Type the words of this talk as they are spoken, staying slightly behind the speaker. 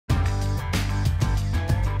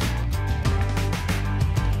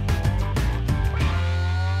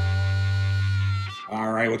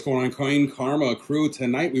what's going on, Coin Karma crew?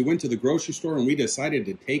 Tonight we went to the grocery store and we decided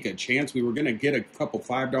to take a chance. We were going to get a couple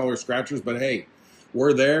 $5 scratchers, but hey,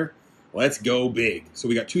 we're there. Let's go big. So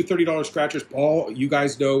we got two $30 scratchers. Paul, you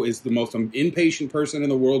guys know, is the most impatient person in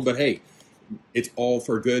the world, but hey, it's all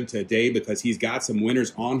for good today because he's got some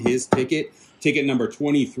winners on his ticket. Ticket number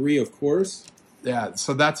 23, of course. Yeah,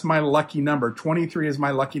 so that's my lucky number. 23 is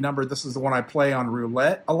my lucky number. This is the one I play on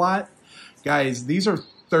roulette a lot. Guys, these are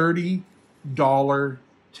 $30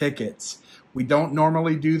 tickets. We don't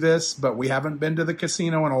normally do this, but we haven't been to the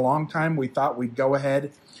casino in a long time. We thought we'd go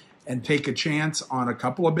ahead and take a chance on a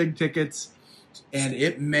couple of big tickets, and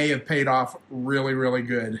it may have paid off really, really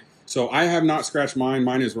good. So I have not scratched mine.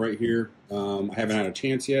 Mine is right here. I haven't had a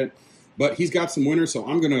chance yet, but he's got some winners. So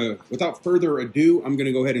I'm going to, without further ado, I'm going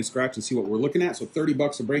to go ahead and scratch and see what we're looking at. So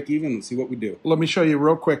 $30 a break even. Let's see what we do. Let me show you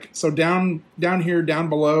real quick. So down here, down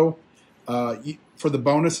below, for the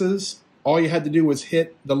bonuses, all you had to do was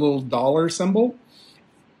hit the little dollar symbol.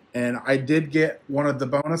 And I did get one of the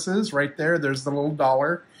bonuses right there. There's the little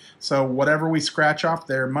dollar. So whatever we scratch off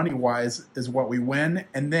there money-wise is what we win.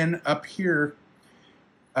 And then up here,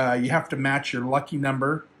 you have to match your lucky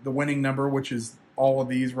number, the winning number, which is all of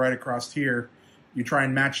these right across here. You try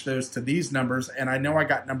and match those to these numbers. And I know I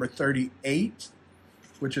got number 38,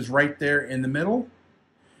 which is right there in the middle.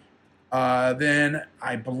 Then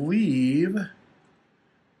I believe,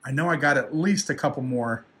 I know I got at least a couple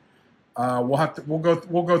more. We'll go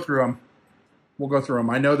through them. We'll go through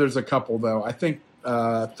them. I know there's a couple though. I think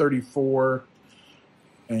 34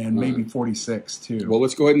 and maybe 46 too. Well,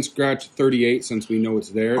 let's go ahead and scratch 38 since we know it's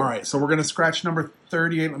there. All right, so we're going to scratch number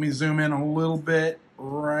 38. Let me zoom in a little bit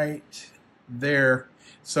right there.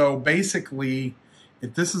 So basically,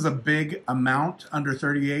 if this is a big amount under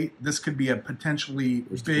 38, this could be a potentially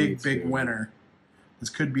big winner. This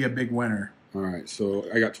could be a big winner. All right, so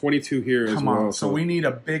I got 22 here as well. Come on, so we need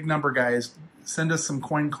a big number, guys. Send us some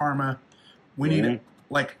Coin Karma. We need,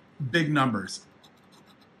 like, big numbers.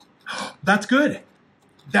 That's good.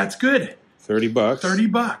 That's good. $30.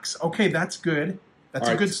 $30. Okay, that's good. That's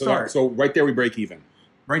a good start. So right there we break even.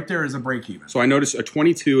 Right there is a break even. So I noticed a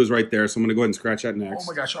 22 is right there, so I'm going to go ahead and scratch that next.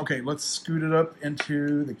 Oh my gosh. Okay, let's scoot it up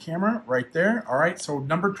into the camera right there. All right, so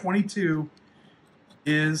number 22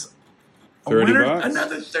 is a winner. $30.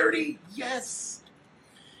 Another 30. Yes.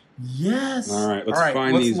 Yes. All right, let's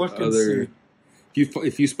find these other.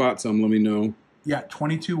 If you spot some, let me know. Yeah,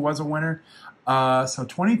 22 was a winner. So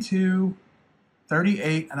 22,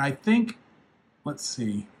 38, and I think, let's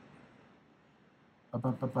see.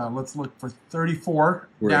 Let's look for 34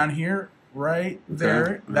 down here, right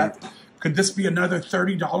there. Could this be another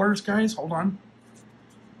 $30, guys? Hold on.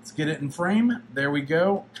 Let's get it in frame. There we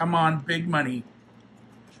go. Come on, big money.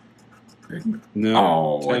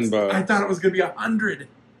 No, $10. I thought it was going to be 100.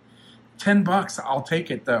 $10. I'll take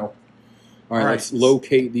it though. All right, let's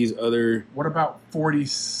locate these other. What about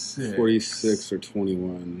 46? 46 or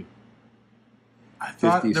 21. I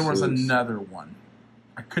thought there was another one.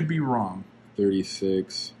 I could be wrong.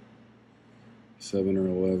 36, 7 or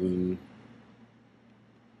 11.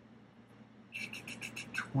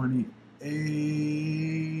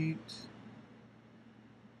 28.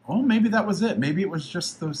 Oh, maybe that was it. Maybe it was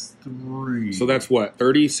just those three. So that's what,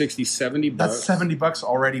 30, 60, 70 bucks? That's $70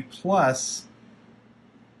 already, plus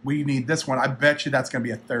we need this one. I bet you that's going to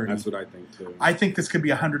be a 30. That's what I think too. I think this could be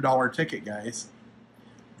a $100 ticket, guys.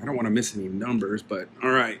 I don't want to miss any numbers, but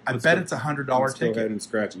all right. I bet it's a $100 ticket. Let's go ahead and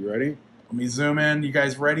scratch. You ready? Let me zoom in. You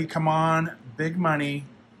guys ready? Come on. Big money.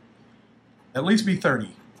 At least be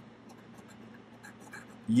 30.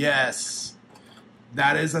 Yes.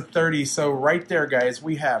 That is a 30. So right there, guys,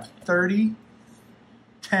 we have 30,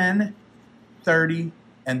 10, 30,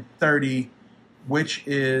 and 30, which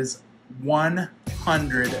is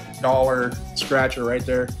 $100 scratcher right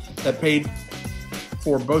there that paid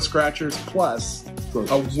for both scratchers plus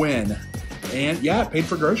groceries. A win. And yeah, it paid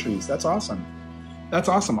for groceries. That's awesome. That's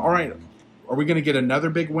awesome. All right. Are we going to get another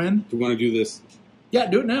big win? Do you want to do this? Yeah,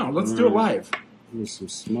 do it now. Let's do it live. There's some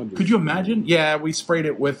smudges. Could you imagine? Yeah, we sprayed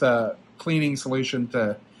it with a cleaning solution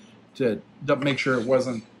to make sure it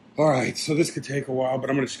wasn't. All right, so this could take a while, but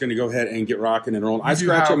I'm just going to go ahead and get rocking and rolling. I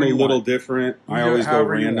scratch them a little different. I always go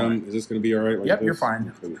random. Is this going to be all right? Yep, you're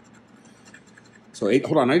fine. So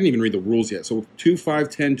hold on, I didn't even read the rules yet. So 2, 5,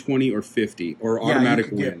 10, 20, or 50, or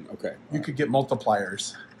automatic win. Okay. You could get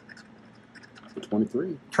multipliers.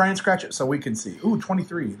 23. Try and scratch it so we can see. Ooh,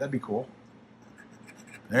 23. That'd be cool.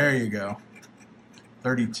 There you go.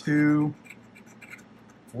 32.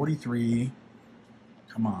 43.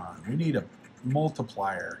 Come on. We need a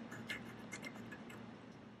multiplier.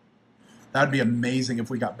 That'd be amazing if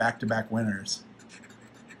we got back-to-back winners.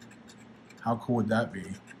 How cool would that be?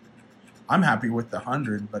 I'm happy with the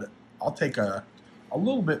 100, but I'll take a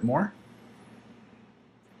little bit more.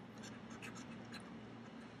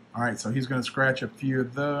 All right, so he's going to scratch a few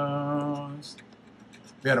of those.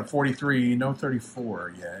 We had a 43, no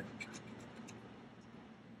 34 yet.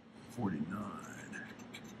 49,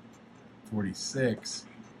 46,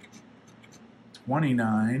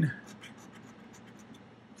 29,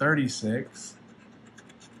 36.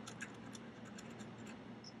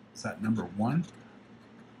 Is that number 1?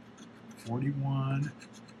 41,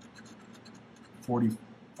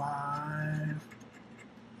 45.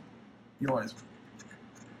 You always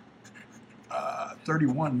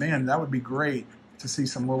 31. Man, that would be great to see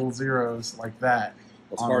some little zeros like that.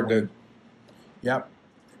 It's hard to. Yep.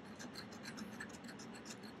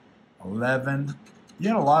 11. You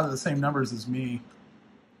had a lot of the same numbers as me.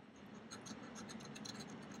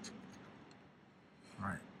 All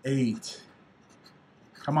right. 8.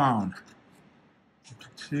 Come on.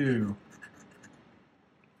 52.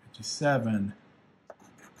 57.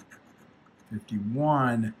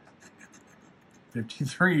 51.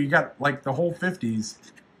 53. You got like the whole 50s.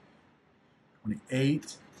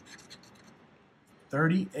 28.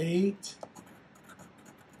 38.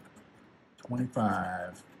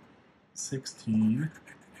 25. 16.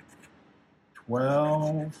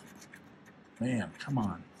 12. Man, come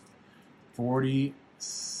on.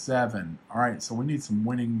 47. All right, so we need some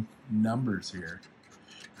winning numbers here.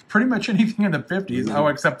 Pretty much anything in the 50s. Oh,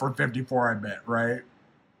 except for 54, I bet, right?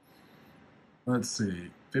 Let's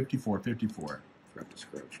see. 54, 54.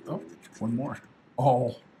 Oh, one more.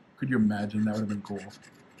 Oh, could you imagine? That would have been cool.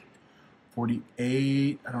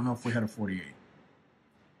 48. I don't know if we had a 48.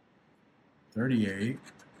 38.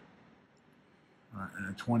 And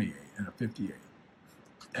a 28 and a 58.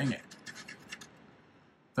 Dang it.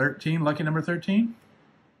 13. Lucky number 13.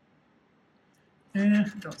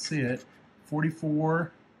 Don't see it.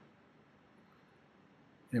 44.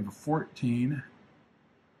 You have a 14.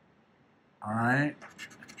 All right.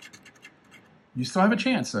 You still have a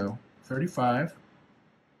chance, though. 35.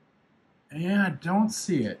 And I don't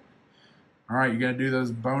see it. All right, you got to do those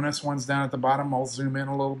bonus ones down at the bottom. I'll zoom in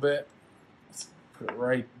a little bit. Let's put it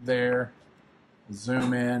right there.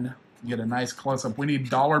 Zoom in. Get a nice close-up. We need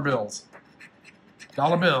dollar bills.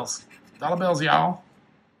 Dollar bills. Dollar bills, y'all.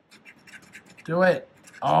 Do it.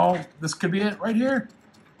 Oh, this could be it right here.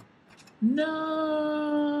 No.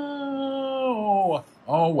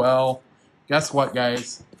 Oh, well. Guess what,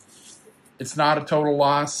 guys? It's not a total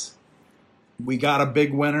loss. We got a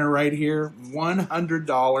big winner right here.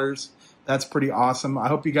 $100. That's pretty awesome. I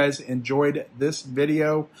hope you guys enjoyed this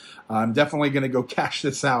video. I'm definitely going to go cash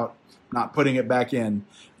this out. Not putting it back in.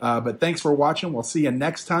 But thanks for watching. We'll see you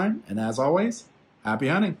next time. And as always, happy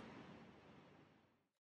hunting.